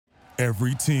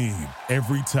Every team,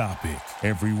 every topic,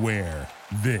 everywhere.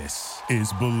 This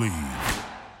is Believe.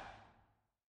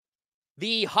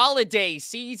 The holiday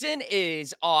season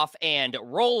is off and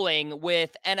rolling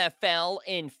with NFL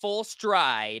in full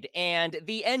stride and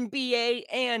the NBA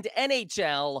and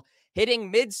NHL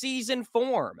hitting midseason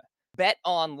form. Bet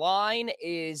Online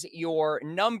is your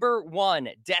number one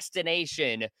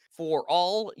destination for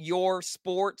all your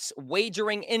sports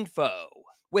wagering info.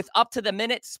 With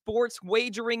up-to-the-minute sports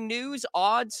wagering news,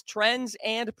 odds, trends,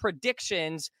 and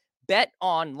predictions, Bet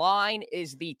Online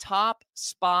is the top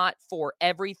spot for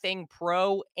everything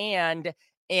pro and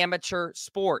amateur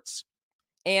sports.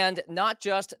 And not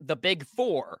just the big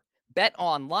four. Bet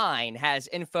Online has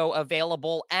info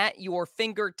available at your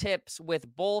fingertips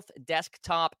with both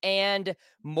desktop and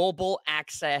mobile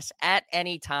access at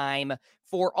any time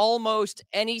for almost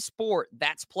any sport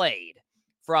that's played,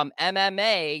 from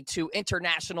MMA to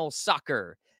international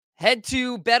soccer. Head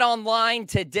to BetOnline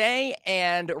today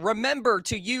and remember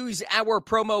to use our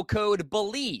promo code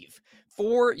BELIEVE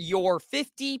for your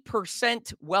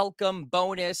 50% welcome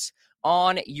bonus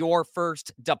on your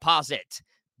first deposit.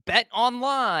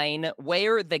 BetOnline,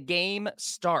 where the game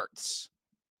starts.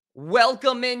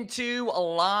 Welcome into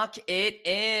Lock It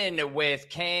In with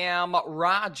Cam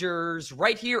Rogers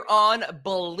right here on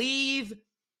Believe.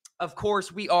 Of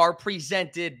course, we are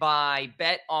presented by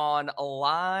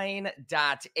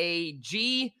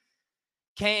betonline.ag.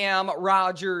 Cam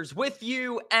Rogers with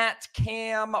you at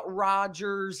Cam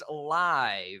Rogers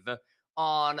Live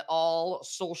on all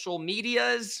social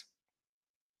medias.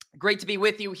 Great to be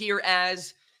with you here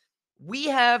as we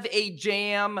have a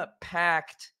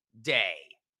jam-packed day.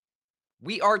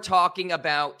 We are talking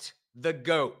about the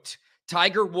GOAT,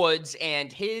 Tiger Woods,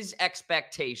 and his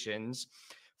expectations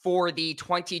for the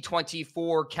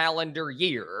 2024 calendar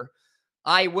year.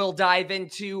 I will dive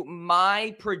into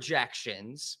my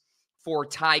projections for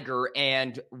Tiger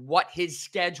and what his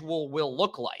schedule will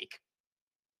look like,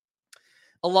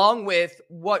 along with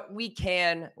what we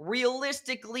can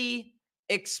realistically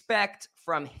expect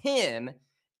from him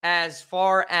as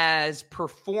far as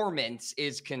performance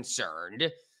is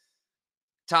concerned.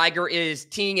 Tiger is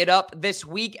teeing it up this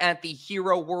week at the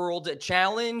Hero World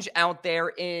Challenge out there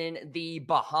in the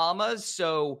Bahamas.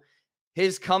 So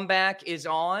his comeback is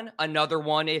on, another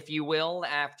one, if you will,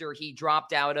 after he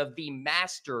dropped out of the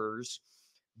Masters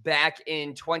back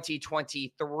in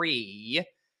 2023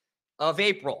 of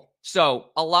April. So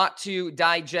a lot to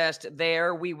digest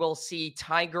there. We will see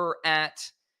Tiger at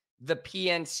the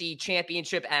PNC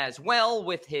Championship as well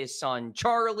with his son,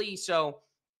 Charlie. So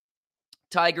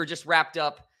Tiger just wrapped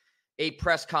up a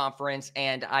press conference,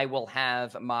 and I will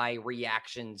have my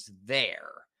reactions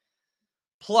there.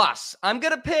 Plus, I'm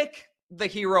going to pick the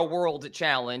Hero World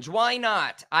Challenge. Why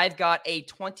not? I've got a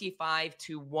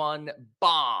 25-1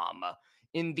 bomb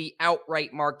in the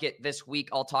outright market this week.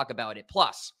 I'll talk about it.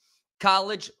 Plus,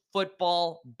 college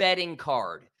football betting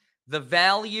card. The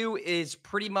value is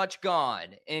pretty much gone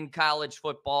in college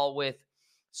football with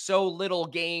so little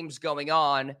games going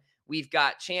on. We've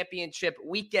got championship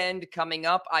weekend coming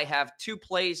up. I have 2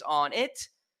 plays on it,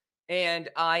 and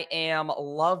I am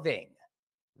loving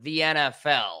the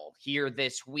NFL here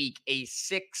this week. A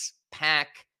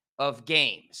 6-pack of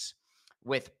games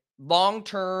with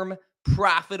long-term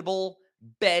profitable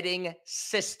betting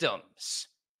systems.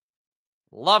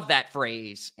 Love that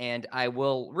phrase, and I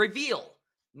will reveal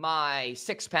my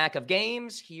 6-pack of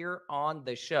games here on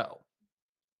the show.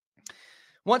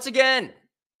 Once again,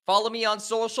 follow me on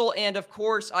social, and of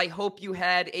course, I hope you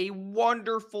had a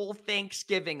wonderful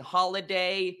Thanksgiving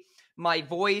holiday. My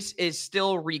voice is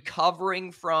still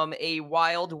recovering from a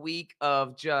wild week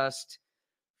of just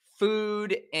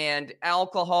food and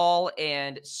alcohol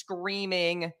and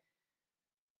screaming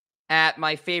at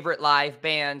my favorite live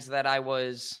bands that I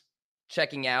was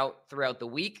checking out throughout the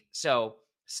week. So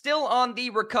still on the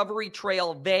recovery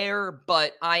trail there,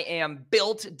 but I am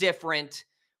built different.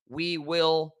 We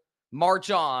will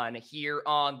march on here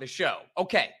on the show.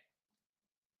 Okay.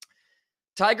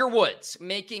 Tiger Woods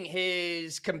making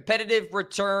his competitive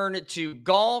return to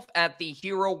golf at the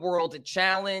Hero World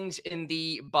Challenge in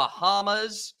the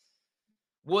Bahamas.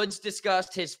 Woods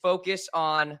discussed his focus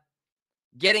on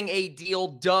getting a deal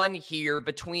done here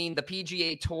between the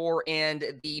PGA Tour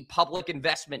and the Public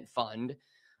Investment Fund.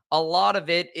 A lot of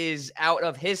it is out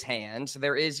of his hands.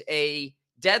 There is a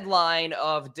deadline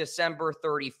of December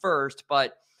 31st,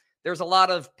 but there's a lot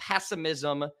of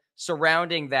pessimism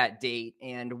surrounding that date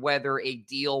and whether a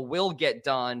deal will get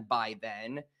done by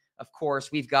then. Of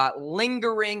course, we've got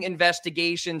lingering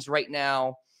investigations right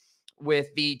now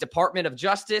with the Department of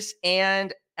Justice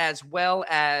and as well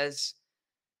as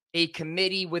a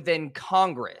committee within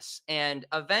Congress, and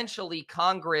eventually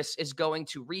Congress is going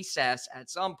to recess at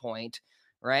some point,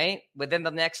 right? Within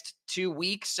the next 2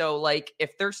 weeks. So, like,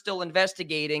 if they're still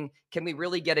investigating, can we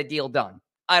really get a deal done?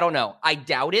 I don't know. I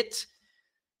doubt it.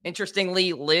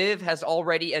 Interestingly, Liv has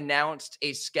already announced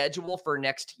a schedule for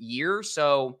next year.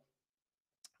 So,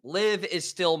 Liv is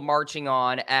still marching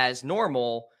on as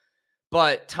normal,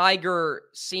 but Tiger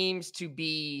seems to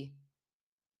be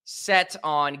set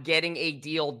on getting a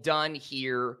deal done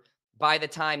here by the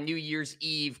time New Year's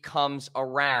Eve comes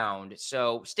around.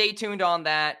 So stay tuned on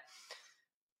that.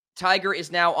 Tiger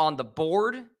is now on the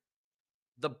board.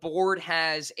 The board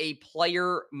has a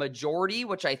player majority,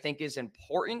 which I think is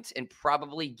important and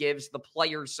probably gives the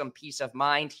players some peace of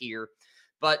mind here.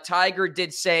 But Tiger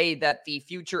did say that the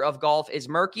future of golf is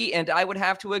murky, and I would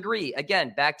have to agree.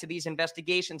 Again, back to these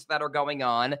investigations that are going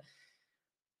on,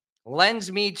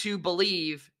 lends me to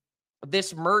believe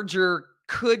this merger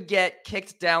could get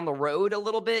kicked down the road a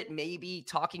little bit, maybe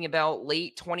talking about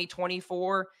late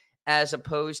 2024 as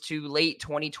opposed to late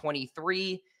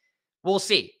 2023. We'll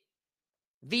see.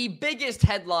 The biggest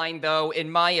headline, though,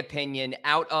 in my opinion,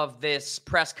 out of this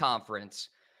press conference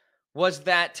was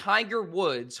that Tiger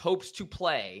Woods hopes to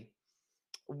play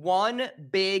one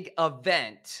big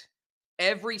event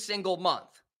every single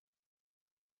month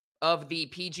of the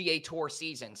PGA Tour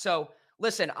season. So,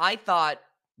 listen, I thought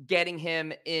getting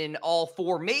him in all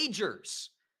four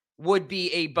majors would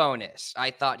be a bonus.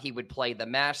 I thought he would play the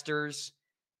Masters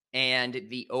and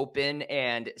the Open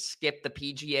and skip the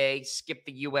PGA, skip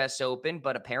the US Open,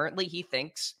 but apparently he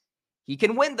thinks he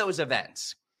can win those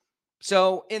events.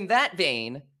 So in that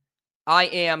vein, I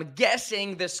am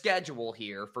guessing the schedule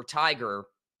here for Tiger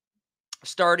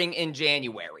starting in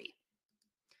January.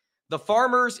 The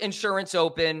Farmers Insurance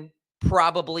Open,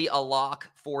 probably a lock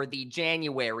for the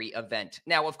January event.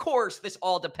 Now, of course, this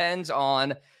all depends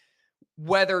on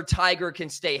whether Tiger can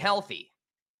stay healthy.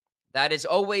 That is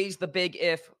always the big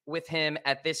if with him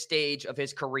at this stage of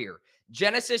his career.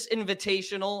 Genesis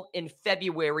Invitational in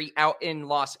February out in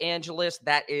Los Angeles.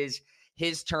 That is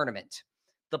his tournament.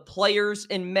 The Players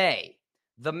in May.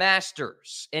 The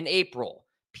Masters in April.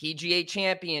 PGA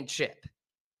Championship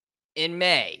in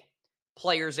May.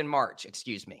 Players in March,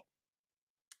 excuse me.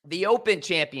 The Open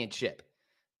Championship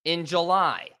in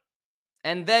July.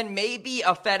 And then maybe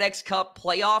a FedEx Cup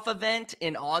playoff event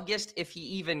in August if he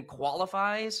even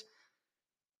qualifies.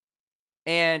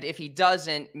 And if he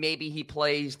doesn't, maybe he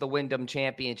plays the Wyndham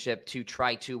Championship to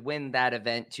try to win that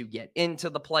event to get into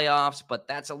the playoffs, but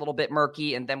that's a little bit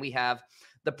murky. And then we have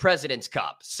the President's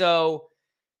Cup. So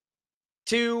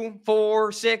 2,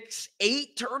 4, 6,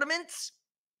 8 tournaments.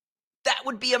 That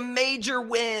would be a major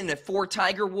win for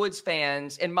Tiger Woods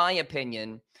fans, in my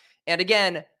opinion. And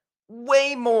again,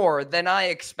 way more than I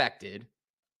expected.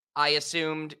 I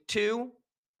assumed 2,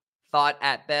 thought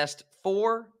at best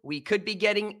 4. We could be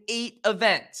getting 8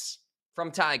 events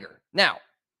from Tiger. Now,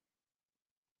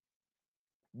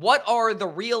 what are the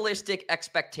realistic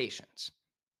expectations?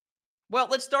 Well,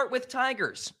 let's start with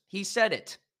Tiger's. He said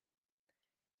it.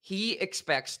 He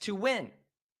expects to win.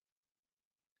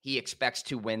 He expects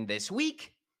to win this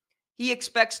week. He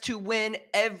expects to win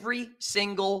every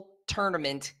single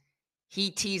tournament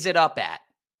he tees it up at.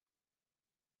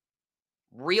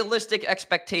 Realistic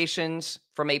expectations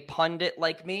from a pundit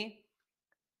like me.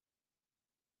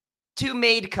 2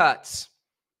 made cuts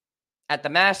at the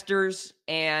Masters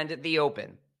and the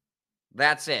Open.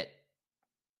 That's it.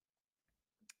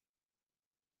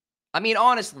 I mean,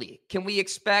 honestly, can we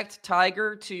expect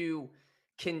Tiger to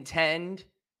contend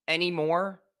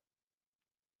anymore?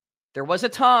 There was a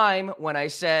time when I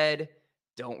said,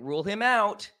 don't rule him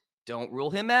out. Don't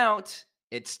rule him out.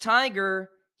 It's Tiger.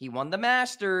 He won the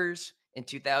Masters in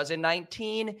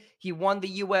 2019. He won the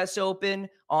US Open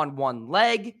on one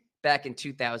leg back in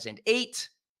 2008.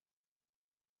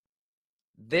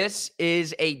 This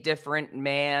is a different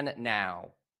man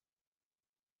now.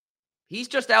 He's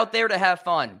just out there to have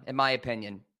fun, in my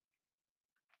opinion.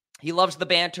 He loves the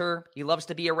banter. He loves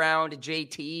to be around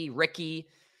JT, Ricky,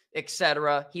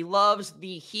 etc. He loves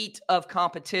the heat of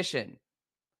competition.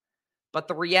 But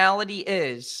the reality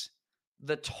is,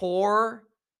 the tour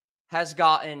has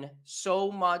gotten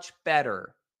so much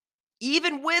better,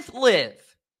 even with Liv,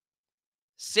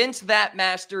 since that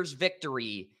Masters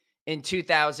victory in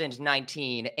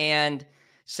 2019. And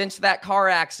since that car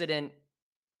accident,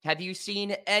 have you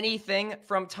seen anything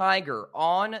from Tiger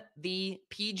on the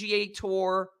PGA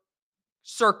Tour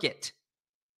circuit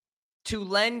to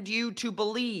lend you to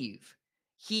believe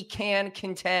he can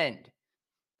contend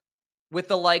with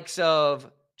the likes of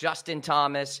Justin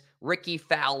Thomas, Ricky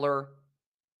Fowler,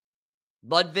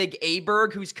 Ludwig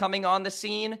Aberg, who's coming on the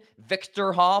scene,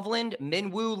 Victor Hovland,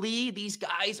 Minwoo Lee. These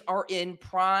guys are in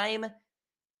prime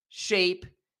shape.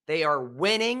 They are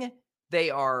winning. They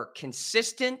are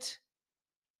consistent.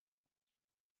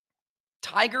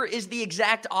 Tiger is the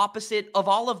exact opposite of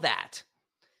all of that.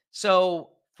 So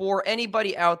for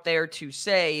anybody out there to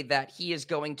say that he is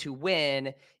going to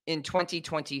win in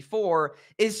 2024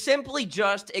 is simply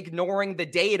just ignoring the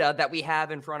data that we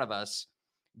have in front of us,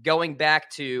 going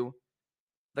back to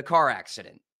the car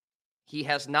accident. He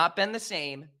has not been the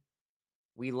same.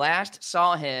 We last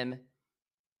saw him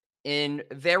in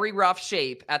very rough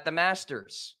shape at the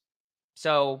Masters.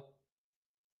 So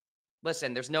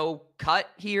listen, there's no cut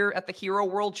here at the Hero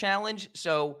World Challenge,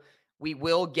 so we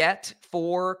will get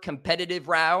 4 competitive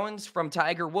rounds from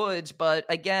Tiger Woods, but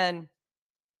again,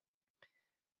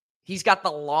 he's got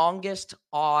the longest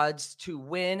odds to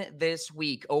win this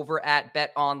week over at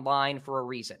BetOnline for a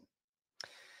reason.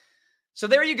 So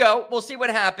there you go. We'll see what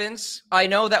happens. I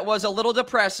know that was a little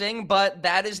depressing, but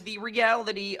that is the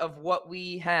reality of what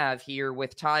we have here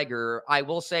with Tiger. I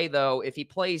will say, though, if he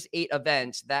plays 8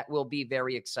 events, that will be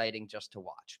very exciting just to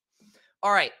watch.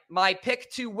 All right, my pick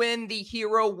to win the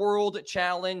Hero World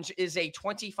Challenge is a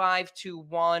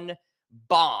 25-1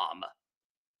 bomb,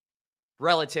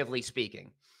 relatively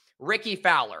speaking. Rickie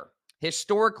Fowler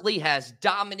historically has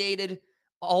dominated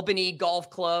Albany Golf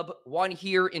Club, won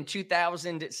here in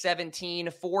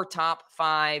 2017, 4 top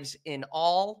 5s in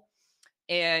all,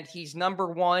 and he's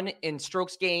number 1 in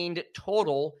strokes gained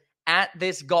total at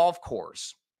this golf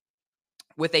course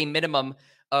with a minimum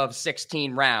of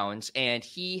 16 rounds, and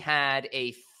he had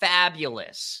a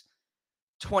fabulous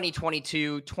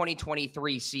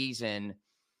 2022-2023 season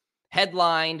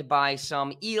headlined by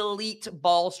some elite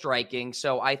ball striking,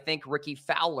 so I think Rickie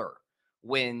Fowler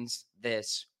wins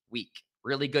this week.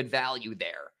 Really good value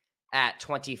there at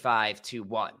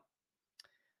 25-1.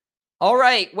 All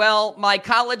right, well, my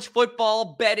college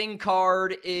football betting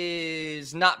card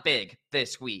is not big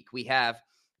this week. We have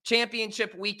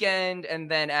championship weekend,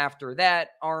 and then after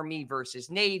that, Army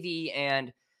versus Navy,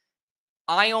 and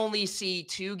I only see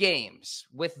 2 games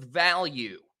with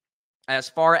value as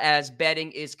far as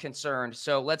betting is concerned.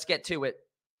 So let's get to it.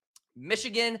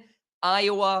 Michigan,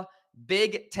 Iowa,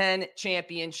 Big Ten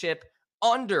championship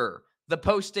under the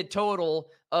posted total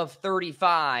of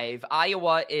 35.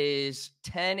 Iowa is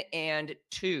 10-2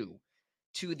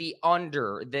 to the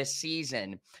under this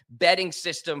season. Betting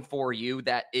system for you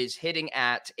that is hitting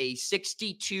at a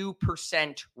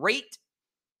 62% rate.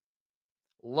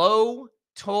 Low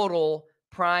total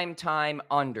primetime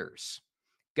unders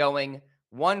going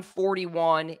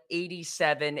 141,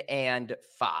 87, and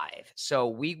 5. So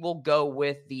we will go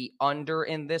with the under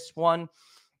in this one.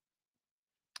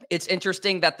 It's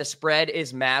interesting that the spread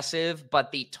is massive,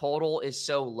 but the total is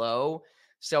so low.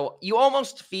 So you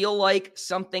almost feel like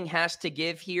something has to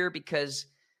give here because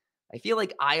I feel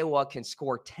like Iowa can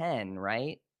score 10,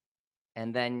 right?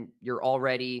 And then you're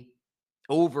already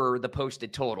over the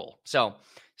posted total. So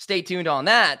stay tuned on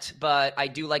that, but I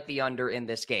do like the under in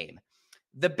this game.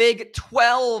 The Big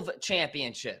 12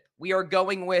 championship. We are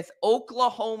going with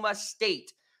Oklahoma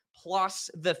State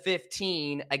plus the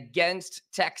 15 against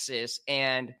Texas,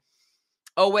 and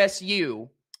OSU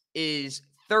is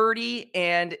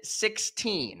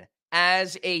 30-16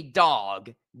 as a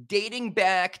dog, dating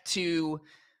back to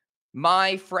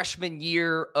my freshman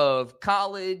year of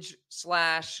college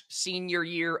 / senior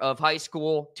year of high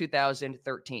school,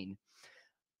 2013.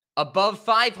 Above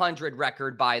 500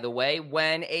 record, by the way,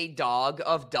 when a dog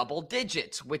of double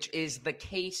digits, which is the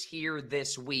case here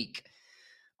this week.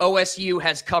 OSU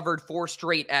has covered 4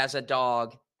 straight as a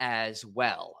dog as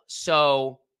well.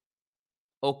 So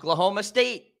Oklahoma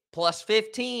State plus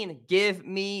 15, give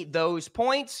me those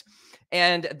points.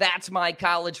 And that's my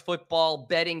college football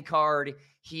betting card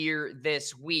here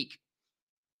this week.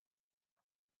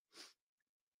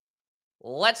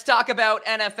 Let's talk about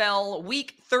NFL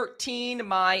Week 13,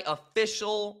 my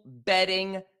official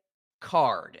betting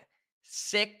card.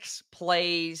 6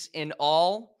 plays in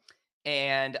all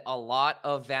and a lot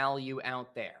of value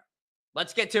out there.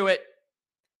 Let's get to it.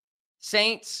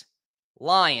 Saints,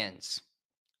 Lions.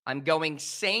 I'm going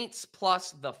Saints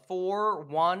plus the 4,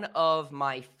 one of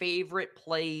my favorite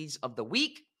plays of the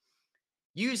week.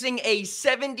 Using a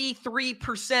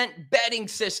 73% betting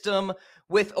system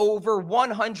with over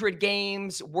 100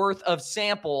 games worth of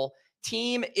sample,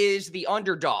 team is the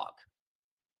underdog.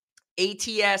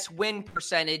 ATS win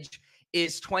percentage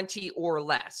is 20 or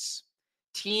less.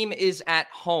 Team is at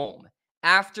home.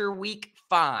 After week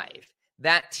 5,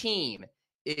 that team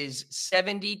is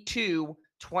 72,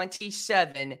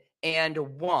 27, and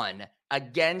 1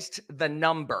 against the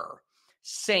number.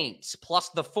 Saints plus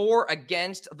the 4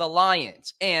 against the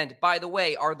Lions. And by the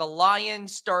way, are the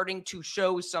Lions starting to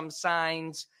show some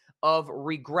signs of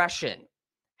regression?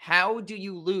 How do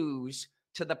you lose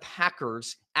to the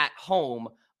Packers at home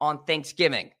on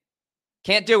Thanksgiving?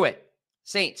 Can't do it.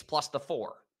 Saints plus the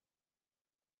 4.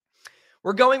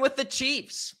 We're going with the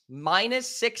Chiefs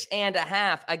minus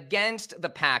 6.5 against the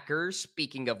Packers.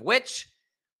 Speaking of which,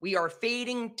 we are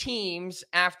fading teams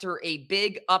after a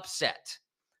big upset,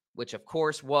 which of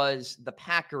course was the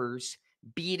Packers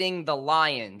beating the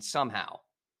Lions somehow.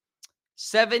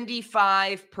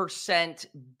 75%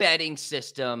 betting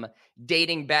system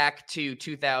dating back to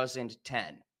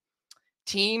 2010.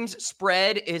 Team's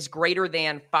spread is greater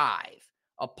than 5.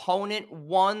 Opponent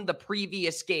won the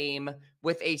previous game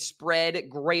with a spread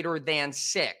greater than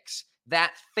 6.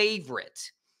 That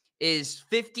favorite is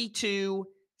 52,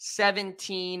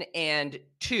 17, and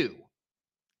 2,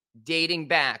 dating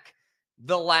back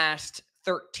the last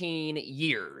 13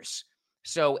 years.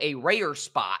 So a rare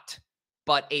spot,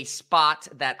 but a spot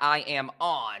that I am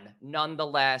on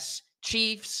nonetheless.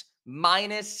 Chiefs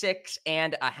minus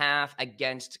 6.5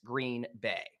 against Green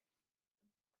Bay.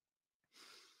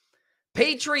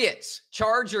 Patriots,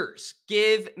 Chargers.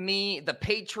 Give me the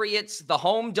Patriots, the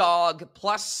home dog,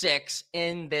 plus 6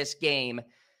 in this game.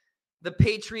 The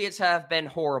Patriots have been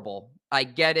horrible. I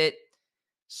get it.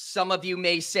 Some of you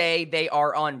may say they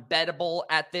are unbettable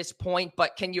at this point,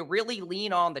 but can you really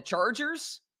lean on the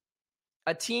Chargers?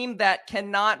 A team that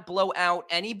cannot blow out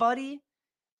anybody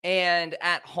and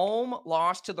at home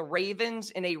lost to the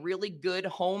Ravens in a really good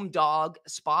home dog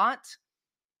spot.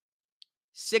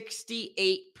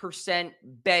 68%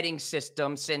 betting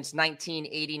system since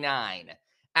 1989.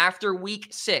 After week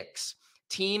 6,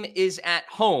 team is at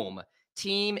home.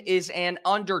 Team is an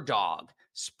underdog.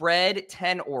 Spread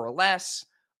 10 or less.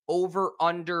 Over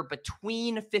under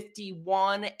between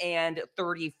 51 and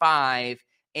 35.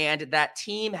 And that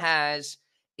team has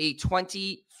a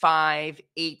 25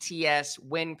 ATS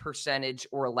win percentage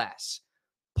or less.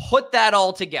 Put that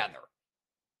all together.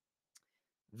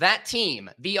 That team,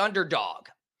 the underdog,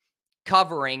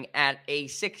 covering at a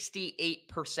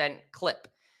 68% clip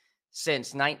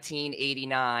since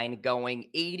 1989, going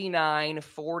 89,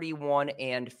 41,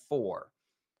 and 4.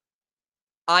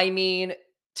 I mean,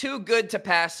 too good to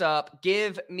pass up.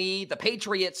 Give me the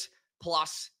Patriots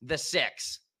plus the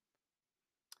 6.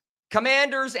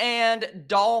 Commanders and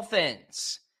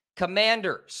Dolphins.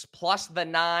 Commanders plus the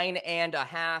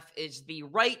 9.5 is the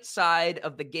right side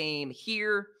of the game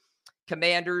here.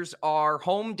 Commanders are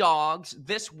home dogs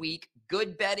this week.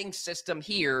 Good betting system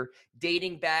here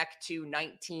dating back to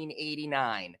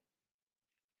 1989.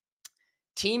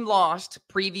 Team lost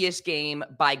previous game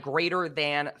by greater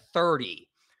than 30.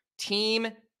 Team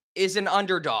is an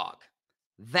underdog.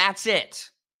 That's it.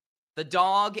 The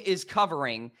dog is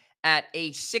covering at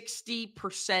a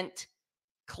 60%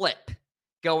 clip,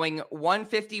 going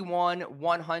 151,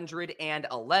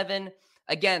 111.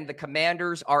 Again, the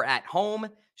Commanders are at home.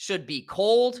 Should be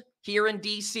cold here in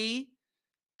DC.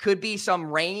 Could be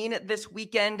some rain this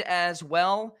weekend as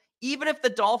well. Even if the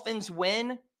Dolphins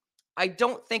win, I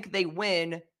don't think they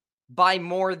win by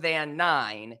more than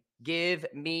 9. Give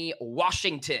me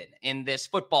Washington in this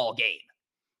football game.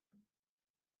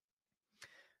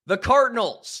 The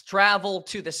Cardinals travel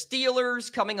to the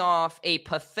Steelers coming off a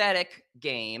pathetic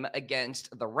game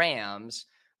against the Rams.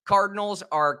 Cardinals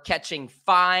are catching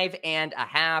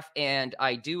 5.5, and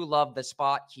I do love the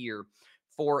spot here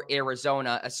for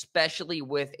Arizona, especially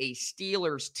with a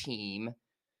Steelers team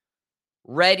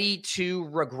ready to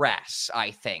regress,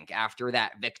 I think, after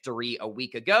that victory a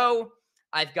week ago.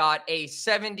 I've got a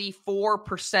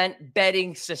 74%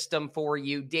 betting system for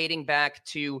you dating back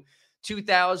to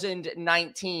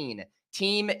 2019.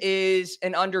 Team is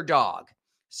an underdog.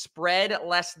 Spread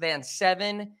less than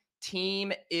 7.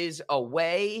 Team is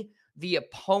away. The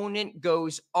opponent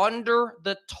goes under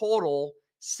the total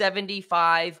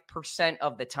 75%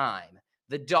 of the time.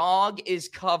 The dog is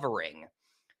covering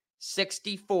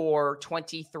 64,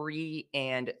 23,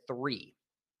 and 3.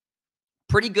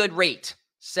 Pretty good rate,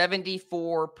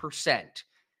 74%.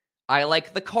 I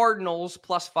like the Cardinals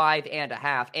plus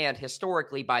 5.5. And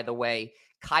historically, by the way,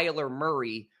 Kyler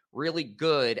Murray, really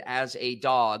good as a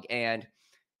dog. And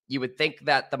you would think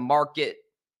that the market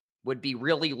would be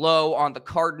really low on the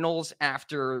Cardinals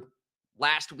after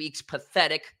last week's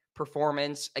pathetic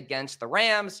performance against the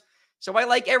Rams. So I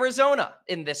like Arizona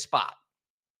in this spot.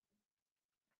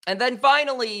 And then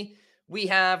finally, we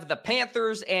have the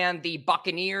Panthers and the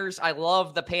Buccaneers. I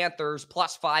love the Panthers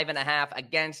plus 5.5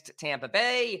 against Tampa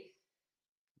Bay.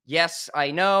 Yes,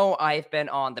 I know I've been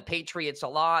on the Patriots a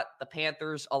lot, the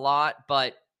Panthers a lot,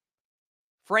 but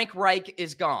Frank Reich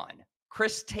is gone.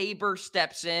 Chris Tabor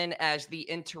steps in as the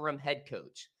interim head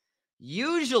coach.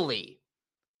 Usually,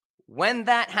 when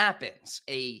that happens,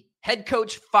 a head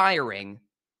coach firing,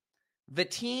 the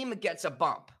team gets a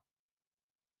bump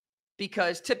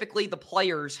because typically the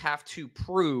players have to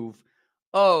prove,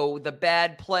 oh, the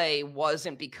bad play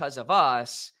wasn't because of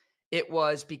us, it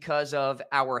was because of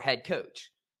our head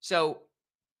coach. So,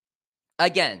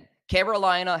 again,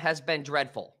 Carolina has been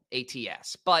dreadful,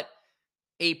 ATS, but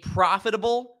a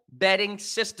profitable betting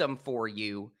system for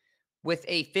you with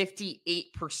a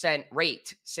 58%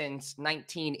 rate since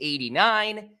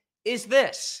 1989 is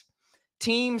this.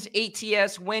 Team's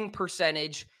ATS win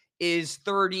percentage is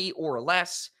 30 or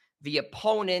less. The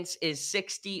opponent's is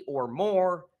 60 or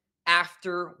more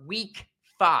after week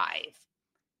 5.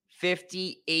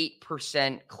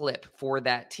 58% clip for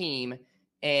that team.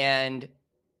 And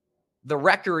the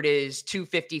record is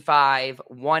 255,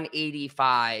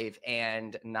 185,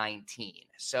 and 19.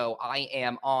 So I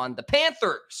am on the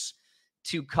Panthers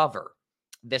to cover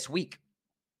this week.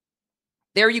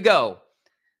 There you go.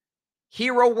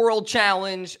 Hero World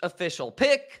Challenge official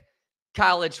pick,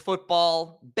 college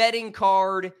football betting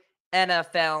card,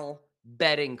 NFL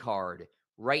betting card,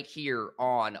 right here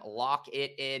on Lock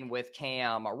It In with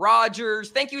Cam Rogers.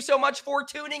 Thank you so much for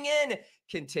tuning in.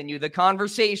 Continue the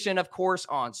conversation, of course,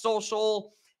 on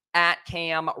social at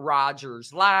Cam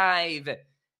Rogers Live.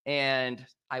 And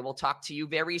I will talk to you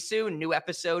very soon. New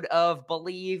episode of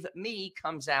Believe Me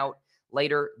comes out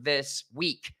later this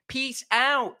week. Peace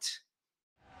out.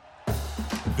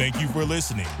 Thank you for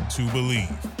listening to Believe.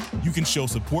 You can show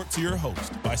support to your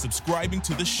host by subscribing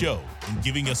to the show and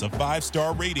giving us a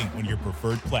 5-star rating on your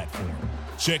preferred platform.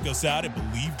 Check us out at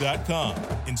Believe.com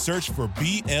and search for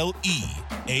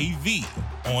BLEAV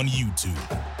on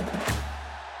YouTube.